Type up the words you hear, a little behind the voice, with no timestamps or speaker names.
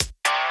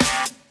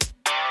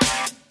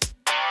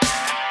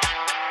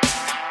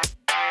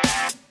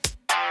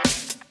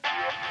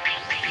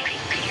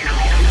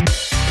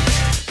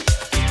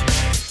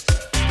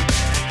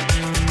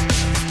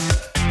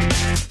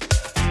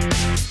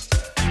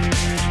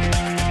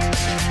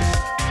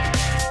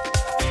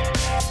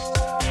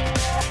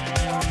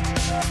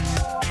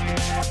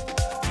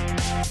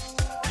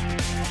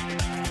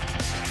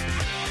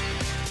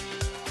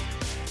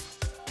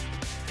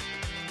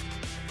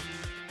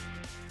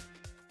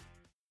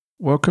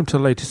Welcome to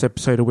the latest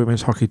episode of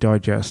Women's Hockey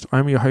Digest.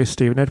 I'm your host,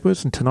 Stephen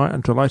Edwards, and tonight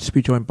I'm delighted to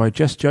be joined by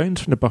Jess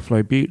Jones from the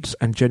Buffalo Beauts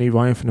and Jenny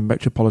Ryan from the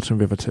Metropolitan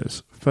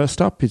Riveters. First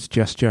up is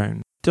Jess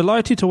Jones.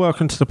 Delighted to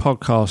welcome to the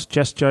podcast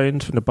Jess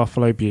Jones from the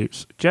Buffalo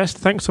Beauts. Jess,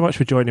 thanks so much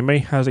for joining me.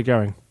 How's it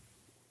going?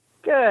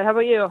 Good. How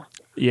about you?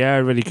 Yeah,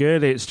 really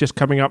good. It's just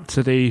coming up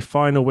to the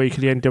final week of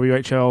the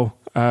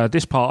NWHL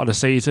this part of the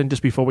season,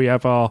 just before we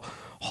have our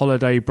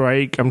holiday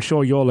break. I'm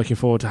sure you're looking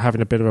forward to having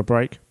a bit of a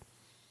break.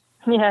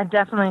 Yeah,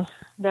 definitely.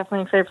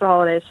 Definitely excited for the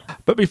holidays.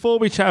 But before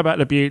we chat about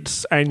the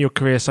Beauts and your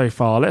career so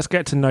far, let's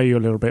get to know you a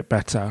little bit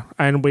better.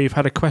 And we've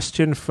had a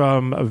question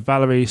from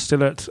Valerie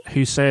Stillett,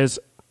 who says,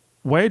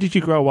 where did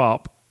you grow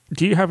up?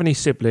 Do you have any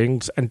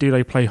siblings, and do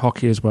they play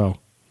hockey as well?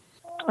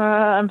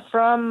 I'm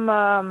from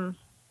a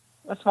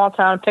small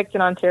town,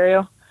 Picton,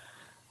 Ontario.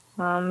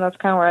 That's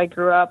kind of where I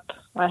grew up.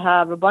 I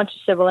have a bunch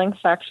of siblings,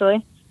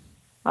 actually.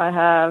 I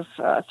have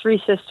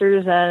 3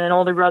 sisters and an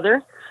older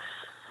brother.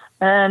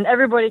 And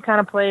everybody kind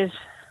of plays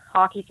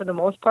hockey for the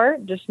most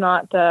part, just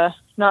not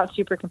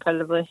super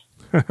competitively,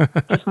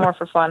 just more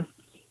for fun.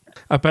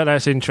 I bet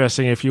that's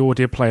interesting if you all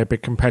did play a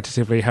bit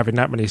competitively, having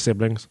that many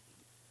siblings.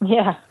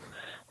 Yeah,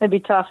 it'd be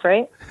tough,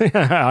 right?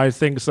 Yeah, I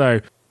think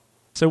so.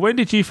 So when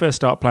did you first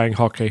start playing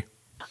hockey?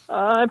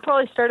 I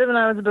probably started when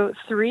I was about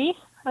 3,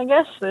 I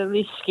guess, at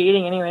least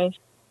skating anyways.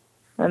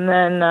 And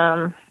then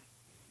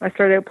I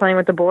started out playing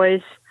with the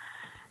boys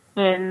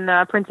in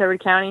Prince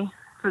Edward County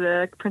for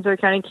the Prince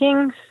Edward County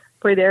Kings.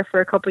 Played there for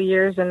a couple of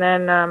years, and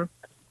then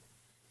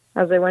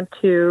as I went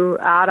to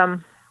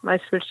Adam, I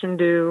switched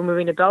into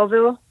moving to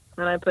Belleville,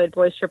 and I played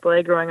boys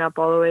AAA growing up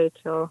all the way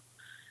to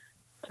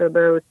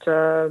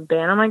about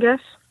Bantam, I guess,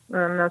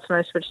 and that's when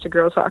I switched to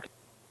girls hockey.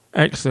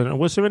 Excellent.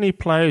 Was there any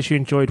players you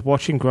enjoyed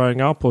watching growing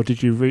up, or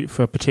did you root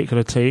for a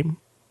particular team?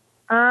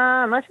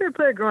 My favorite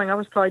player growing up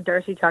was probably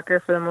Darcy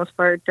Tucker for the most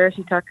part.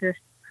 Darcy Tucker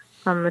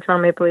from the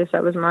Toronto Maple Leafs,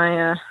 that was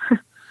my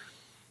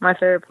my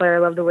favorite player. I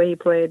loved the way he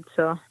played,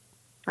 so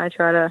I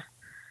try to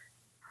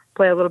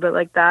play a little bit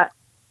like that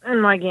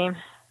in my game.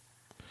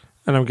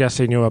 And I'm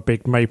guessing you're a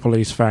big Maple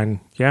Leafs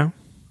fan, yeah?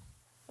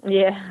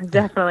 Yeah,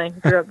 definitely.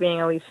 Grew up being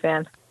a Leafs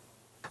fan.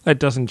 That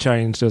doesn't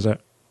change, does it?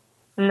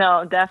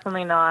 No,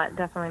 definitely not.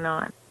 Definitely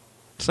not.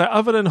 So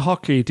other than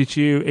hockey, did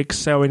you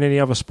excel in any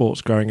other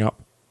sports growing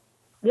up?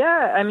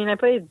 Yeah, I mean, I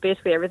played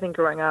basically everything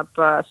growing up.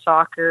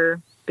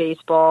 Soccer,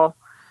 baseball.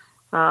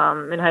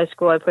 In high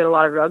school, I played a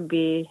lot of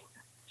rugby.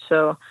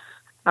 So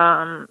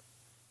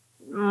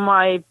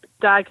my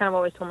dad kind of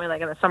always told me,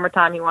 like, in the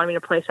summertime, he wanted me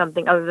to play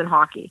something other than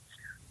hockey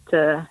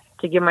to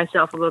give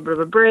myself a little bit of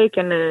a break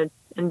and to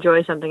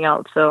enjoy something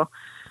else. So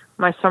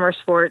my summer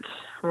sports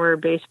were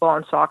baseball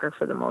and soccer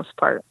for the most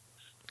part.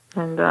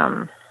 And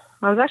I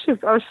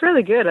was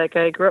fairly good. Like,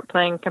 I grew up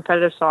playing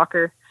competitive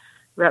soccer,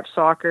 rep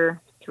soccer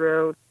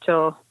through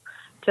till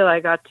I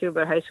got to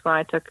about high school, and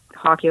I took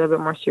hockey a little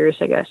bit more serious,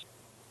 I guess.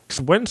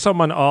 When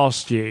someone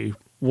asked you,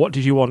 what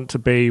did you want to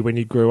be when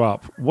you grew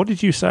up, what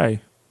did you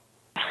say?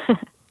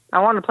 I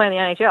wanted to play in the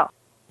NHL.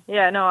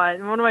 Yeah, no,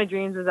 one of my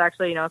dreams was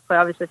actually, play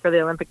obviously for the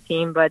Olympic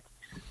team, but,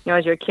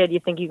 as you're a kid, you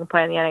think you can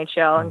play in the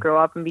NHL and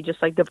grow up and be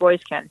just like the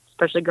boys can,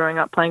 especially growing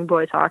up playing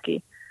boys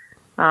hockey.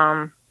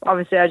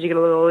 Obviously, as you get a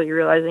little older, you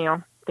realize,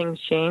 things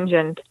change,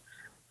 and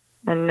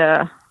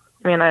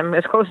I'm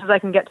as close as I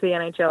can get to the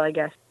NHL, I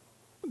guess.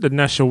 The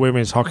National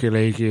Women's Hockey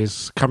League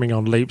is coming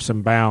on leaps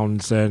and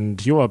bounds,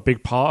 and you're a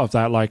big part of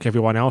that, like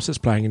everyone else that's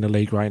playing in the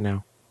league right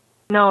now.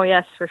 No,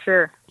 yes, for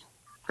sure.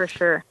 For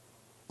sure.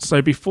 So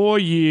before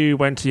you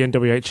went to the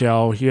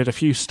NWHL, you had a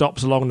few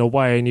stops along the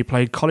way, and you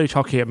played college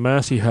hockey at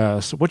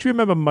Mercyhurst. What do you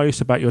remember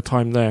most about your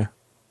time there?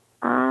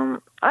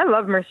 I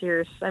love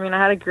Mercyhurst. I mean, I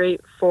had a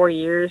great 4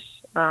 years.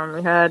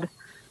 We had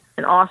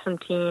an awesome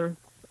team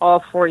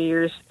all 4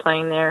 years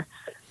playing there.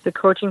 The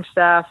coaching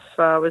staff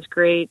was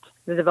great.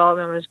 The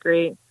development was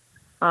great.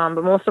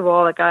 But most of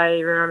all, like, I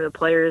remember the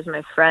players,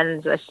 my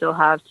friends I still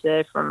have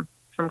today from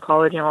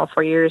college, all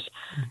 4 years.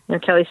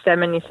 Kelly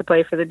Stedman used to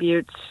play for the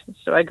Beauts,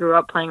 so I grew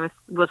up playing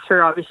with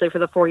her, obviously, for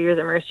the 4 years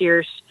at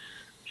Mercyhurst.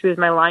 She was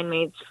my line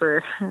mates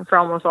for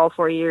almost all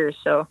 4 years.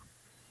 So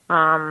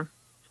the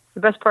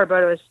best part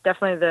about it was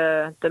definitely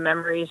the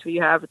memories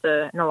you have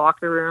in the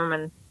locker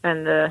room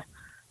and the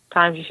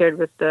times you shared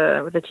with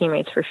the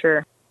teammates, for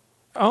sure.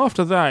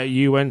 After that,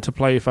 you went to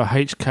play for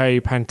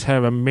HK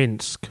Pantera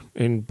Minsk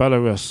in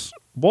Belarus.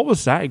 What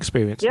was that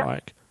experience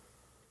like?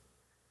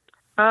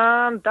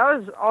 That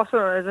was also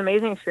an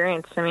amazing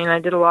experience. I mean, I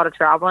did a lot of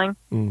traveling,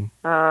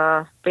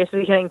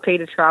 basically getting paid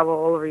to travel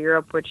all over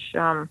Europe, which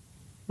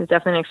is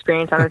definitely an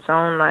experience on its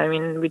own. I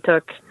mean, we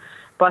took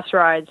bus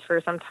rides for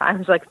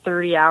sometimes like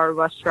 30-hour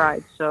bus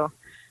rides. So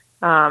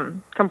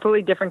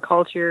completely different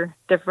culture,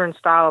 different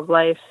style of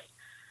life.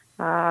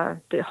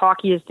 The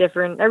hockey is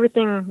different.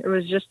 Everything, it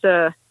was just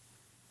a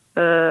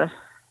very,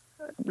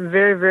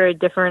 very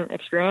different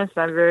experience.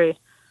 I'm very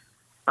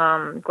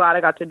glad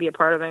I got to be a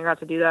part of it and got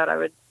to do that. I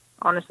would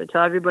honestly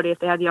tell everybody, if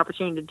they had the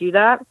opportunity to do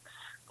that,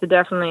 to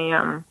definitely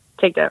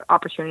take that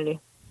opportunity.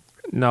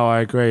 No, I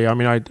agree. I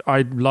mean,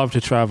 I love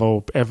to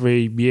travel.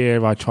 Every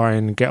year I try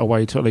and get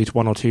away to at least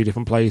one or two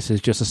different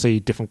places just to see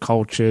different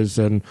cultures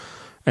and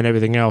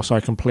everything else. I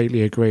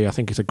completely agree. I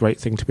think it's a great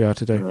thing to be able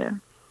to do.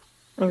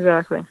 Yeah,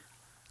 exactly.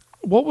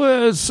 What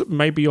was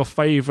maybe your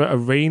favourite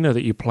arena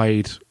that you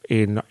played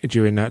in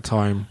during that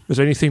time? Was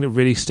there anything that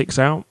really sticks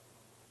out?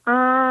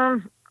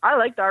 I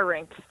liked our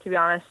rink, to be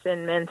honest,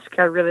 in Minsk.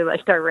 I really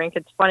liked our rink.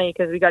 It's funny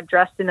because we got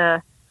dressed in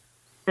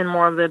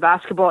more of the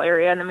basketball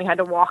area, and then we had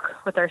to walk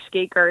with our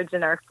skate guards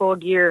and our full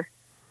gear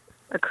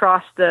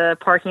across the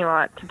parking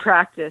lot to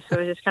practice. So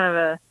it was just kind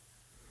of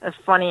a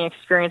funny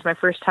experience. My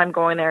first time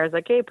going there, I was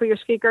like, hey, put your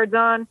skate guards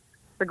on.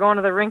 We're going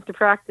to the rink to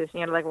practice. And you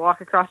had to like walk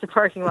across the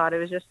parking lot. It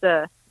was just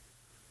a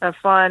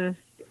fun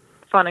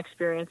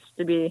experience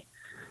to be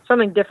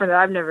something different that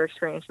I've never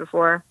experienced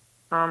before.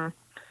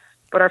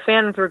 But our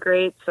fans were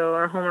great, so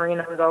our home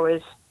arena was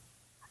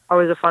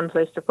always a fun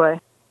place to play.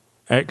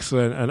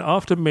 Excellent. And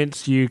after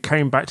Minsk, you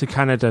came back to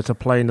Canada to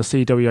play in the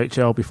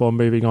CWHL before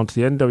moving on to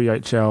the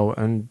NWHL.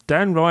 And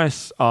Dan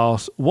Rice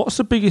asks, what's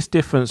the biggest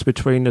difference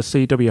between the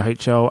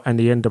CWHL and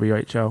the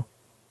NWHL?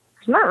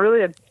 It's not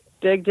really a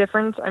big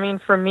difference. I mean,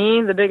 for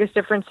me, the biggest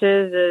difference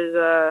is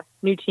a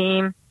new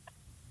team,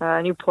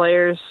 new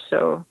players.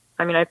 So,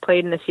 I mean, I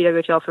played in the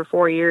CWHL for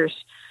 4 years,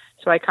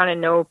 so I kind of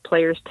know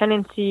players'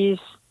 tendencies,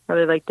 where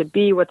they like to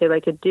be, what they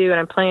like to do, and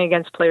I'm playing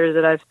against players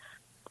that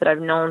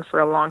I've known for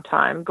a long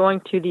time.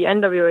 Going to the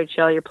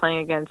NWHL, you're playing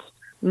against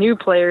new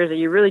players that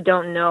you really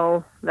don't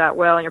know that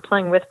well, and you're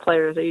playing with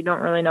players that you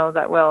don't really know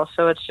that well.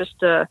 So it's just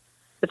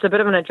it's a bit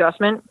of an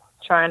adjustment,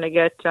 trying to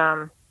get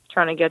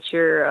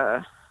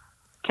your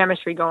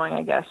chemistry going,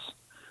 I guess.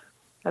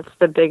 That's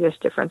the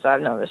biggest difference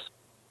I've noticed.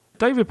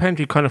 David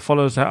Pendry kind of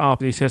follows that up,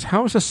 and he says,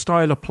 how has the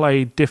style of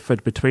play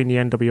differed between the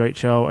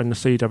NWHL and the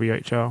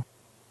CWHL?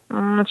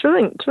 It's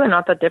really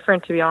not that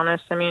different, to be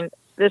honest. I mean,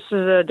 this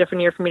is a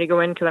different year for me to go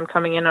in because I'm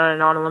coming in on a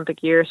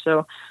non-Olympic year,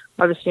 so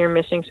obviously you're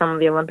missing some of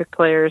the Olympic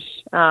players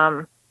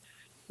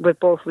with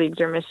both leagues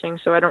are missing,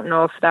 so I don't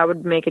know if that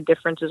would make a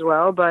difference as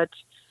well, but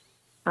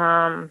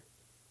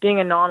being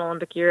a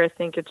non-Olympic year, I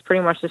think it's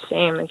pretty much the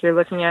same. Like, you're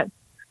looking at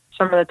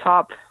some of the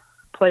top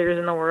players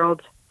in the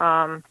world,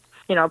 playing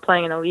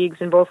in the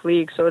leagues, in both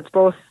leagues, so it's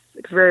both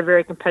very,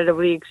 very competitive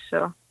leagues,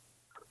 so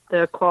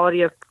the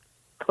quality of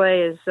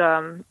play is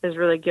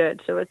really good.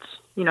 So it's,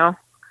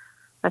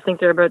 I think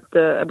they're about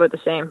the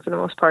same for the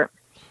most part.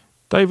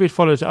 David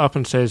follows it up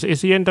and says,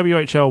 is the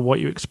NWHL what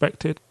you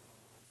expected?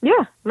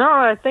 Yeah, no,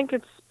 I think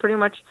it's pretty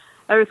much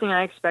everything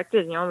I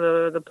expected.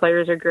 The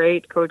players are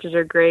great, coaches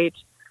are great.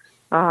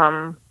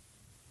 The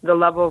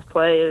level of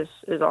play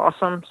is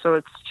awesome, so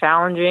it's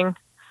challenging.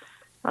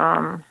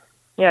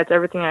 It's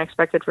everything I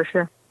expected for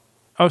sure.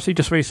 Obviously,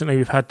 just recently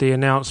we've had the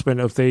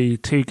announcement of the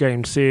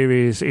 2-game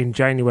series in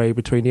January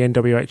between the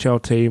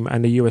NWHL team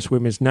and the US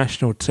women's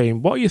national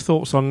team. What are your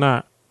thoughts on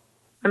that?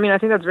 I mean, I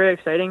think that's very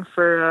exciting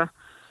for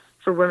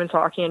women's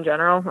hockey in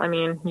general. I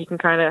mean, you can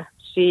kind of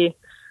see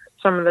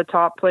some of the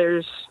top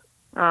players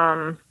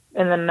in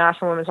the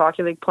National Women's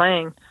Hockey League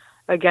playing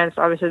against,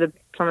 obviously,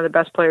 some of the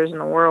best players in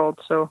the world.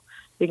 So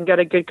you can get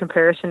a good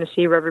comparison to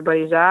see where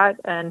everybody's at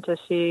and to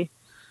see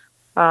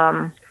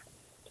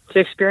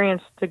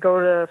to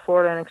go to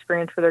Florida and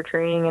experience for their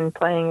training and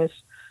playing is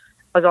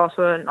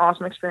also an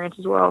awesome experience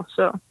as well.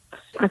 So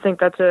I think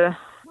that's a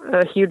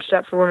huge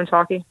step for women's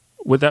hockey.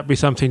 Would that be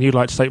something you'd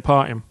like to take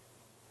part in?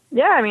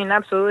 Yeah, I mean,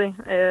 absolutely,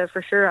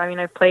 for sure. I mean,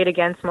 I've played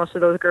against most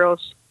of those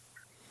girls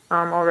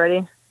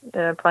already.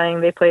 They played in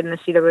the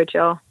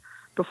CWHL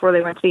before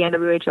they went to the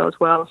NWHL as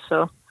well.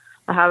 So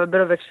I have a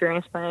bit of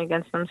experience playing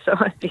against them. So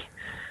it'd be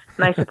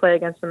nice to play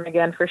against them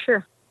again for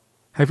sure.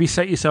 Have you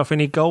set yourself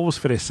any goals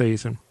for this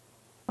season?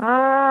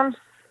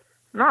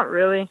 Not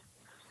really.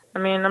 I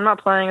mean, I'm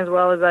not playing as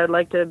well as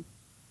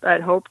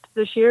I'd hoped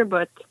this year,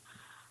 but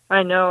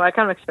I know I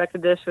kind of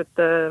expected this with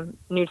the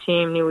new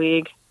team, new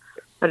league.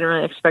 I didn't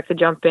really expect to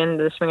jump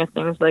into the swing of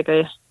things like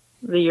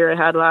the year I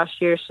had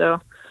last year.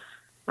 So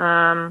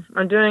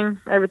I'm doing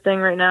everything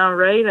right now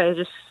right. I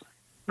just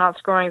not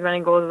scoring as many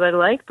goals as I'd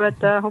like, but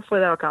hopefully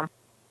that'll come.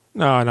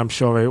 No, and I'm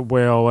sure it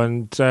will.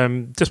 And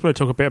just want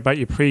to talk a bit about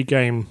your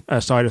pre-game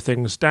side of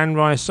things. Dan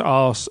Rice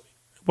asks,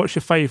 what's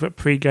your favourite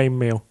pre-game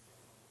meal?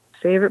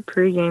 Favorite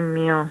pre-game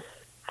meal?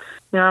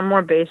 I'm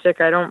more basic.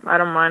 I don't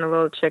mind a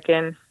little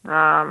chicken,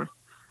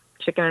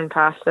 chicken and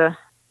pasta.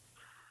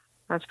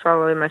 That's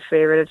probably my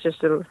favorite. It's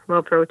just a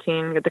little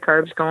protein, get the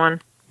carbs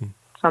going.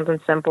 Something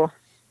simple.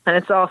 And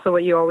it's also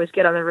what you always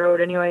get on the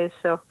road anyways,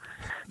 so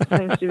it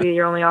seems to be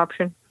your only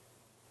option.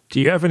 Do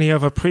you have any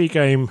other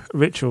pre-game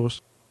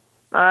rituals?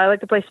 I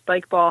like to play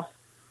spike ball.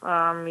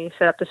 You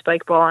set up the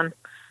spike ball, and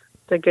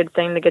it's a good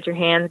thing to get your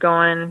hands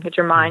going, get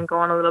your mind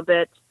going a little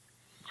bit.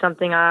 It's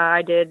something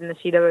I did in the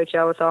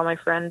CWHL with all my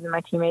friends and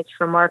my teammates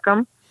from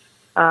Markham.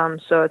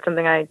 So it's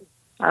something I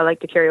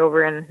like to carry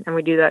over, and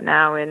we do that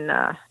now in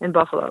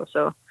Buffalo.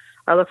 So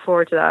I look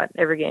forward to that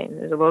every game.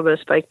 There's a little bit of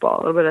spike ball,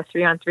 a little bit of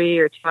 3-on-3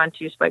 or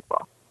 2-on-2 spike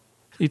ball.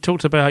 You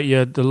talked about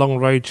the long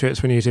road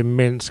trips when you was in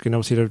Minsk, and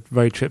obviously the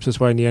road trips as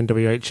well in the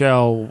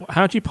NWHL.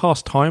 How do you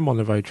pass time on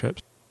the road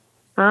trips?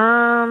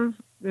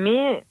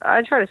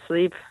 I try to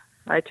sleep.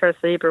 I try to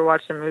sleep or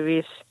watch some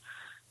movies.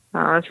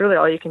 That's really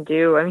all you can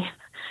do. I mean,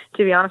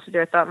 to be honest with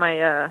you, I thought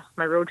my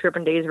road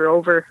tripping days were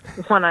over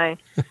when I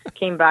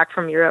came back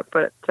from Europe,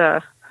 but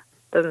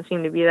doesn't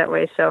seem to be that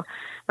way. So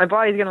my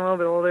body's getting a little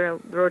bit older.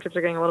 The road trips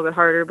are getting a little bit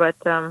harder, but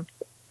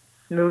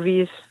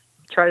movies,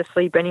 try to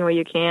sleep any way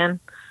you can.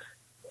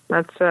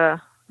 That's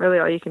really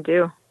all you can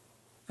do.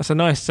 That's a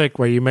nice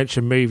segue. You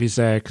mentioned movies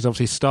there, because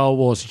obviously Star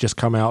Wars has just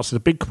come out. So the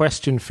big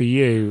question for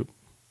you,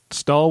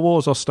 Star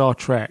Wars or Star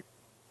Trek?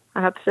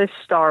 I have to say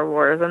Star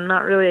Wars. I'm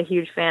not really a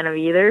huge fan of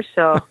either,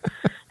 so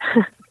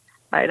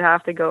I'd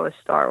have to go with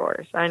Star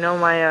Wars. I know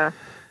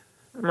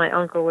my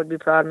uncle would be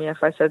proud of me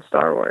if I said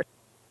Star Wars.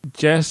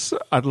 Jess,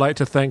 I'd like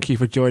to thank you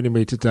for joining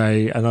me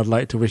today, and I'd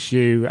like to wish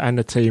you and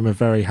the team a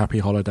very happy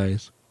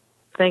holidays.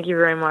 Thank you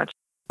very much.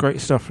 Great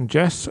stuff from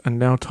Jess, and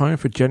now time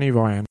for Jenny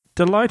Ryan.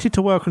 Delighted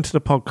to welcome to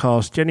the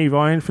podcast Jenny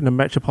Ryan from the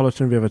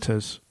Metropolitan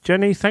Riveters.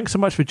 Jenny, thanks so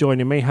much for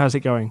joining me. How's it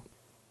going?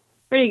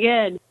 Pretty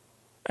good.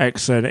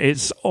 Excellent.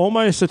 It's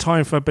almost a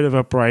time for a bit of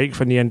a break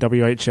from the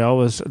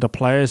NWHL as the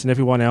players and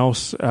everyone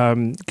else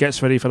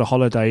gets ready for the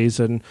holidays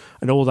and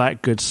all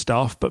that good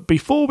stuff. But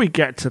before we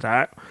get to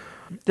that,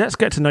 let's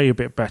get to know you a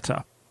bit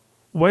better.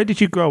 Where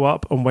did you grow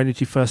up and when did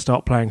you first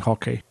start playing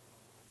hockey?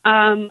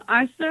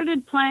 I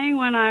started playing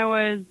when I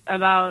was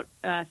about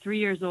 3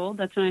 years old.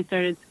 That's when I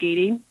started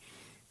skating.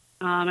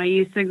 I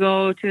used to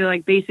go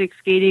to basic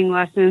skating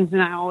lessons,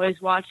 and I always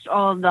watched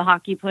all of the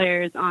hockey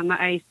players on the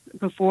ice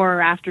before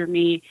or after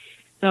me.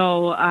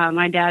 So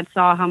my dad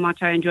saw how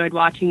much I enjoyed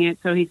watching it,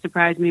 so he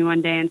surprised me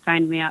one day and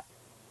signed me up.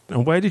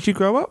 And where did you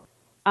grow up?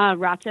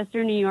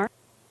 Rochester, New York.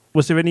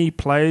 Was there any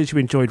players you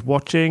enjoyed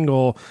watching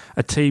or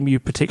a team you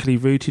particularly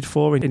rooted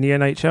for in the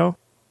NHL?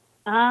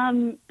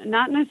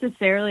 Not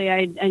necessarily.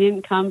 I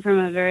didn't come from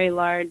a very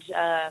large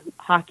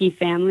hockey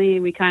family.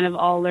 We kind of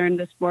all learned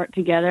the sport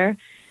together.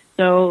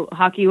 So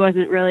hockey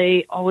wasn't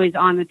really always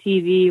on the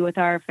TV with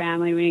our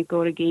family. We didn't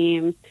go to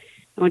games.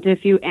 I went to a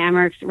few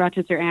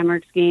Rochester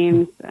Amerks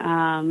games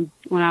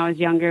when I was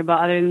younger. But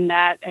other than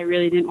that, I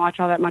really didn't watch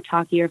all that much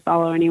hockey or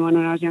follow anyone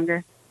when I was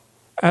younger.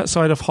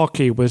 Outside of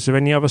hockey, was there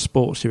any other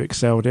sports you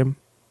excelled in?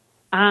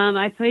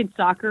 I played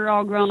soccer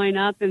all growing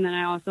up, and then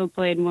I also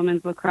played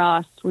women's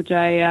lacrosse, which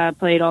I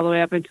played all the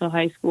way up until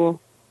high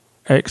school.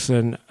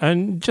 Excellent.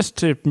 And just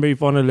to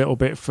move on a little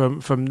bit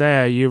from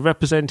there, you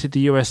represented the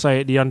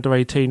USA at the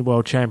Under-18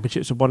 World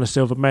Championships and won a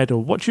silver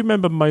medal. What do you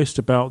remember most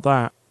about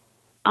that?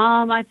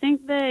 I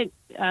think that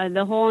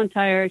the whole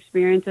entire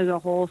experience as a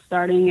whole,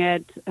 starting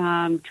at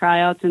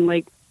tryouts in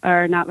we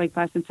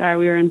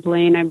were in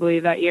Blaine, I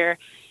believe, that year.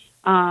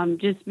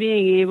 Just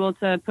being able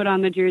to put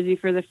on the jersey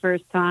for the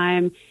first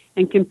time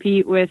and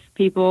compete with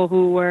people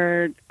who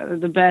were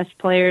the best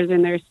players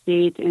in their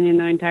state and in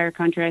the entire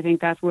country. I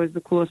think that was the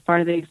coolest part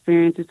of the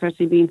experience,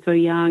 especially being so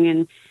young.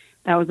 And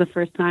that was the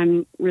first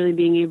time really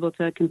being able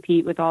to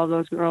compete with all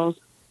those girls.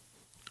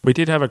 We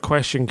did have a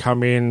question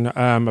come in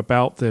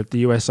about the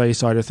USA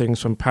side of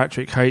things from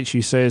Patrick H.,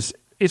 who says,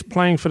 is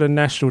playing for the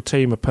national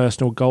team a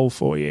personal goal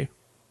for you?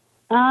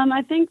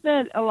 I think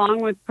that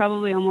along with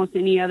probably almost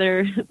any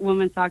other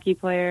women's hockey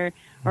player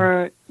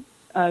or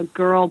a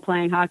girl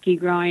playing hockey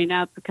growing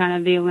up, kind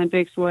of the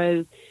Olympics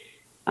was,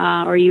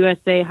 or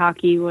USA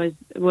hockey was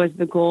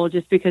the goal,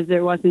 just because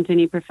there wasn't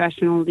any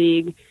professional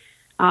league.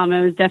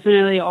 It was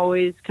definitely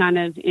always kind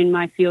of in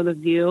my field of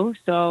view.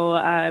 So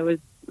it was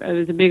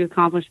a big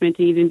accomplishment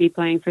to even be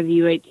playing for the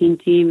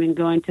U18 team and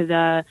going to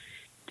the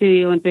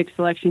Olympic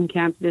selection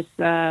camp this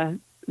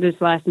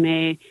last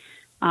May.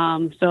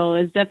 So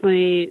it's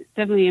definitely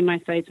in my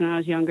sights when I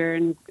was younger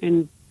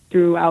and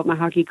throughout my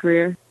hockey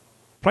career.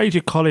 Played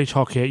your college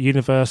hockey at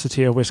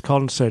University of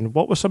Wisconsin.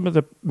 What were some of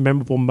the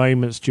memorable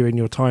moments during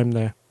your time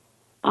there?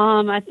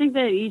 I think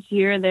that each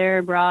year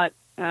there brought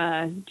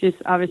just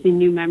obviously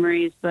new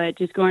memories, but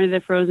just going to the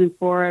Frozen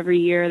Four every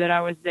year that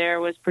I was there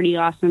was pretty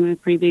awesome and a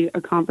pretty big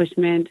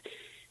accomplishment.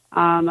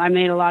 I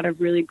made a lot of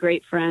really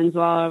great friends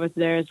while I was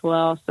there as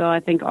well. So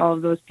I think all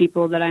of those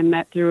people that I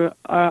met through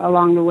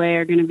along the way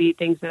are going to be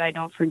things that I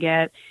don't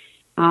forget.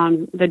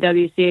 The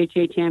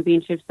WCHA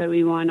championships that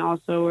we won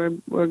also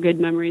were good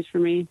memories for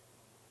me.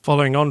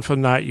 Following on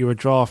from that, you were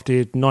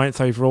drafted 9th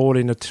overall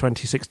in the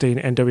 2016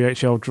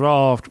 NWHL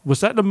draft. Was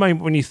that the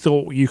moment when you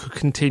thought you could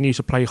continue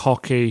to play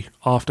hockey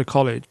after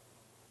college?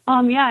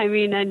 Yeah, I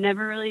mean, I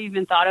never really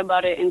even thought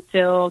about it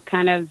until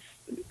kind of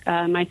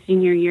my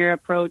senior year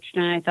approached,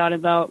 and I thought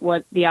about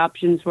what the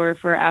options were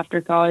for after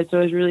college.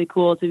 So it was really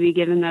cool to be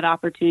given that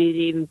opportunity to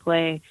even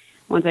play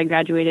once I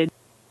graduated.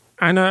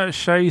 Anna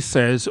Shea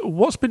says,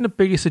 what's been the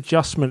biggest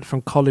adjustment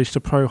from college to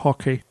pro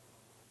hockey?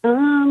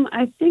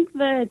 I think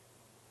that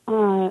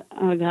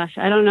oh gosh,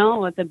 I don't know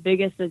what the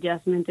biggest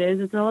adjustment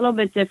is. It's a little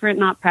bit different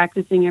not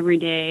practicing every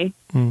day.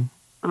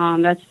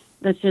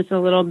 That's just a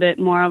little bit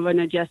more of an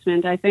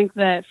adjustment. I think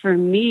that for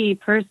me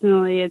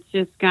personally, it's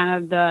just kind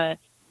of the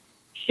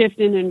shift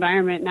in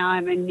environment. Now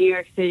I'm in New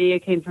York City. I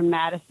came from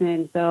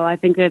Madison. So I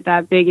think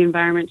that big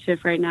environment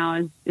shift right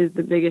now is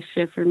the biggest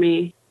shift for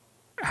me.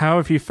 How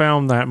have you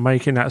found that,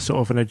 making that sort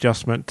of an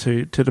adjustment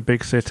to the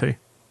big city?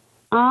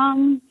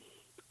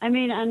 I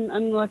mean,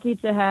 I'm lucky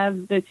to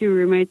have the two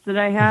roommates that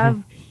I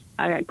have.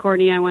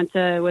 Courtney, I went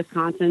to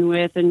Wisconsin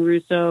with, and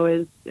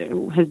Russo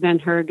has been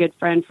her good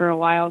friend for a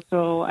while.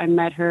 So I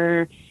met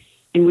her,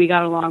 and we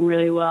got along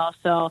really well.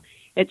 So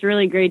it's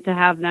really great to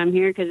have them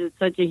here because it's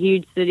such a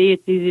huge city.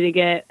 It's easy to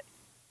get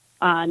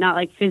not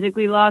like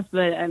physically lost,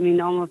 but I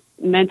mean almost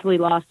mentally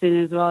lost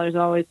in as well. There's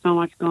always so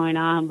much going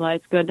on, but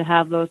it's good to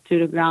have those two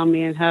to ground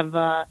me and have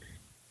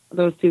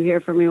those two here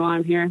for me while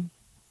I'm here.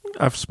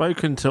 I've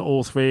spoken to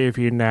all three of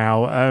you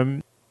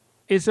now.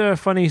 Is there a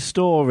funny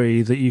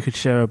story that you could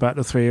share about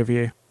the three of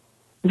you?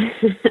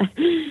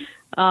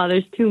 Oh,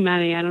 there's too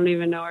many. I don't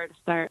even know where to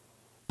start.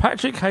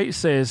 Patrick Haight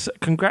says,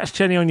 congrats,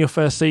 Jenny, on your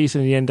first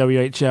season in the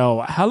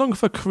NWHL. How long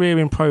of a career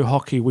in pro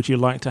hockey would you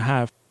like to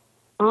have?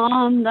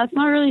 That's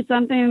not really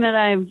something that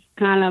I've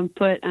kind of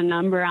put a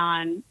number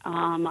on.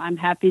 I'm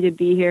happy to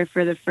be here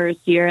for the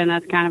first year, and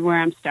that's kind of where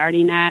I'm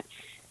starting at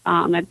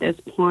this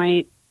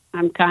point.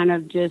 I'm kind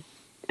of just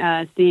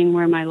seeing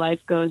where my life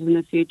goes in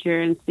the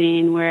future and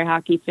seeing where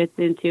hockey fits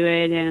into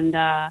it. And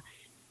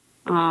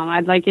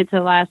I'd like it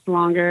to last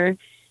longer.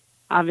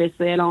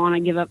 Obviously, I don't want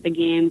to give up the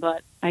game,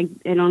 but I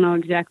don't know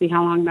exactly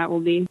how long that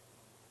will be.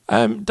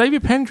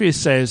 David Pendry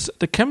says,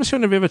 the chemistry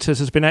on the Riveters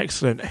has been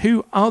excellent.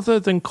 Who other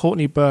than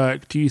Courtney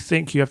Burke do you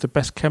think you have the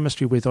best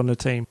chemistry with on the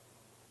team?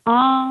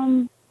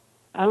 I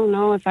don't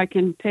know if I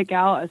can pick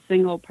out a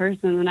single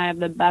person that I have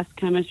the best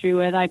chemistry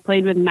with. I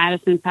played with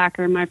Madison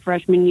Packer my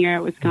freshman year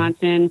at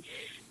Wisconsin.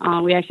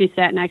 We actually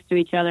sat next to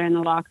each other in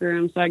the locker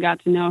room, so I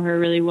got to know her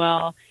really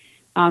well.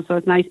 So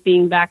it's nice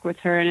being back with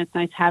her, and it's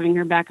nice having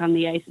her back on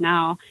the ice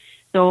now.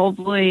 So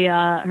hopefully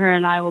her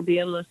and I will be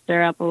able to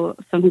stir up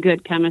some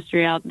good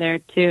chemistry out there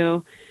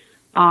too.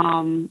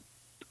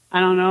 I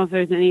don't know if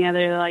there's any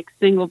other like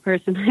single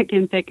person I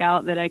can pick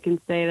out that I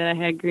can say that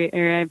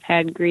I've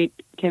had great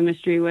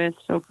chemistry with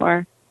so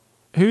far.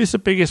 Who is the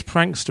biggest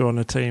prankster on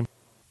the team?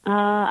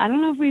 I don't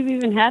know if we've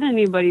even had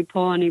anybody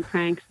pull any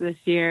pranks this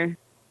year.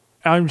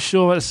 I'm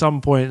sure at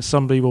some point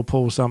somebody will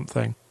pull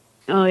something.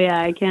 Oh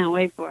yeah, I can't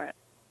wait for it.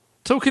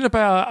 Talking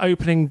about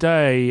opening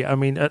day, I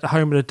mean, at the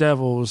home of the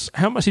Devils,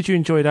 how much did you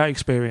enjoy that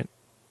experience?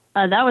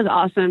 That was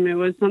awesome. It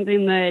was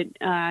something that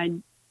I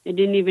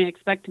didn't even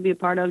expect to be a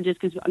part of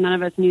just because none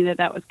of us knew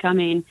that was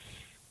coming.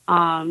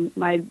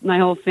 My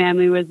whole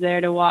family was there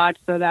to watch,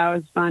 so that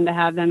was fun to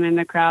have them in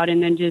the crowd.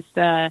 And then just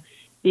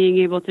being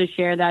able to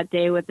share that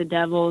day with the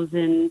Devils.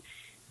 And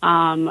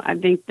I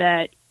think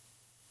that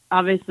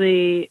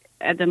obviously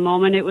at the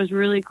moment it was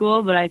really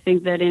cool, but I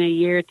think that in a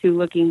year or two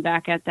looking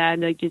back at that,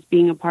 like just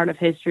being a part of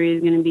history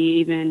is going to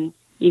be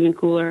even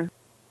cooler.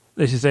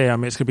 This is it. I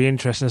mean, it's going to be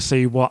interesting to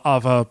see what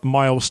other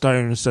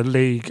milestones the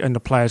league and the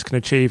players can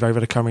achieve over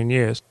the coming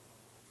years.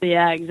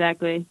 Yeah,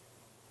 exactly.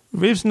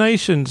 Rivs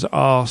Nations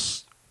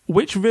asks,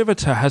 which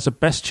Riveter has the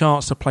best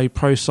chance to play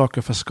pro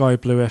soccer for Sky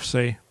Blue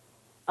FC?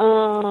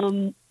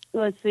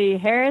 Let's see.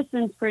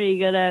 Harrison's pretty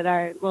good at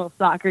our little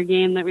soccer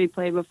game that we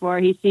played before.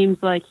 He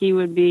seems like he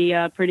would be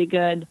pretty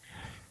good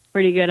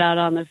out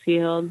on the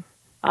field.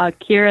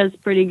 Kira's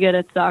pretty good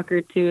at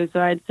soccer too,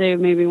 so I'd say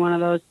maybe one of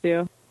those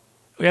two.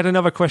 We had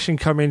another question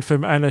come in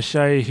from Anna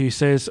Shea who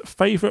says,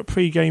 favourite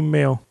pre-game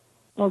meal?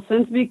 Well,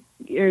 since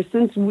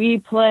we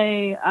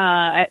play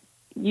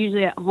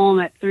usually at home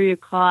at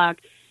 3:00,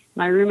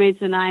 my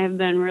roommates and I have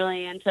been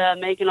really into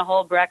making a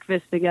whole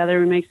breakfast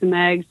together. We make some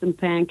eggs, some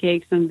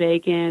pancakes, some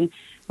bacon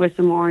with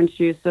some orange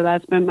juice. So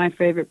that's been my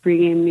favorite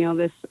pregame meal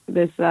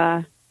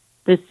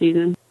this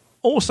season.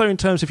 Also, in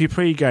terms of your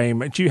pre-game,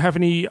 do you have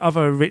any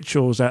other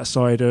rituals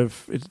outside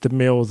of the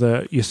meal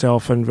that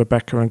yourself and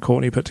Rebecca and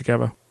Courtney put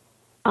together?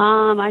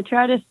 I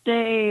try to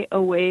stay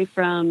away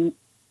from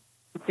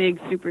big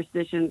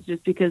superstitions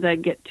just because I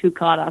get too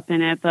caught up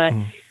in it. But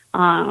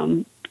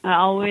I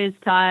always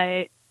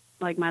tie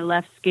like my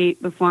left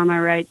skate before my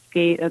right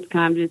skate. That's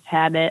kind of just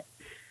habit.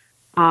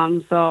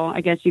 So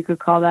I guess you could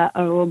call that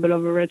a little bit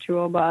of a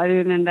ritual. But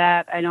other than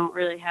that, I don't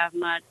really have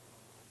much.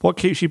 What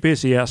keeps you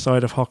busy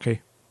outside of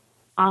hockey?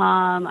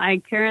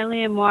 I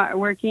currently am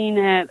working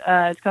at,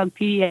 it's called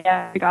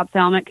Pediatric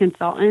Ophthalmic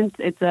Consultants.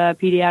 It's a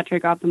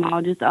pediatric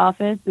ophthalmologist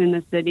office in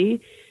the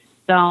city.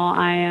 So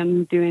I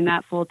am doing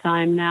that full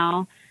time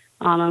now.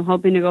 I'm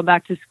hoping to go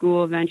back to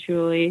school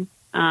eventually.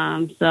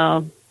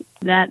 So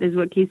that is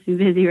what keeps me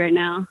busy right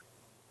now.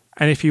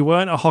 And if you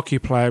weren't a hockey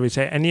player, is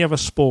there any other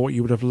sport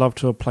you would have loved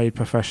to have played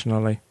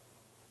professionally?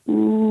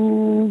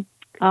 I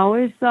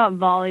always thought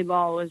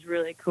volleyball was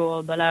really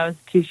cool, but I was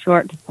too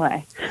short to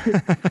play.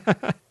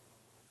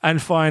 And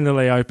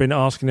finally, I've been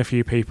asking a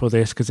few people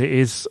this because it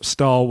is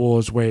Star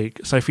Wars week.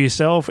 So for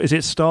yourself, is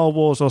it Star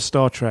Wars or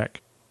Star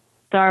Trek?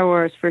 Star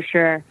Wars, for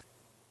sure.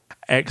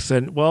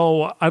 Excellent.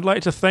 Well, I'd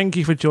like to thank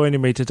you for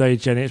joining me today,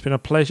 Jenny. It's been a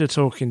pleasure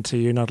talking to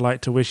you, and I'd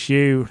like to wish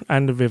you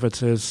and the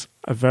Riveters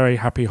a very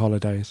happy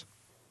holidays.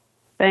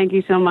 Thank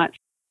you so much.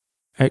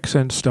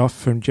 Excellent stuff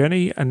from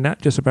Jenny, and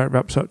that just about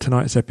wraps up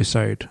tonight's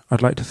episode.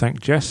 I'd like to thank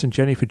Jess and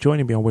Jenny for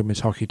joining me on Women's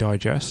Hockey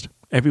Digest.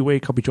 Every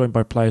week I'll be joined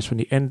by players from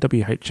the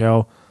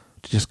NWHL,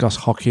 to discuss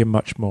hockey and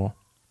much more.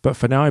 But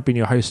for now, I've been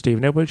your host,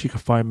 Stephen Edwards. You can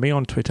find me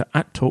on Twitter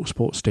at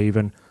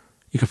TalkSportStephen.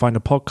 You can find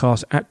the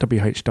podcast at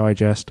WH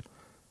Digest.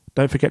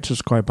 Don't forget to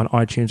subscribe on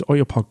iTunes or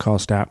your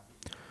podcast app.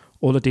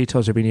 All the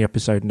details will be in the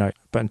episode note.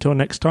 But until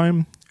next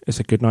time, it's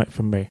a good night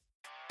from me.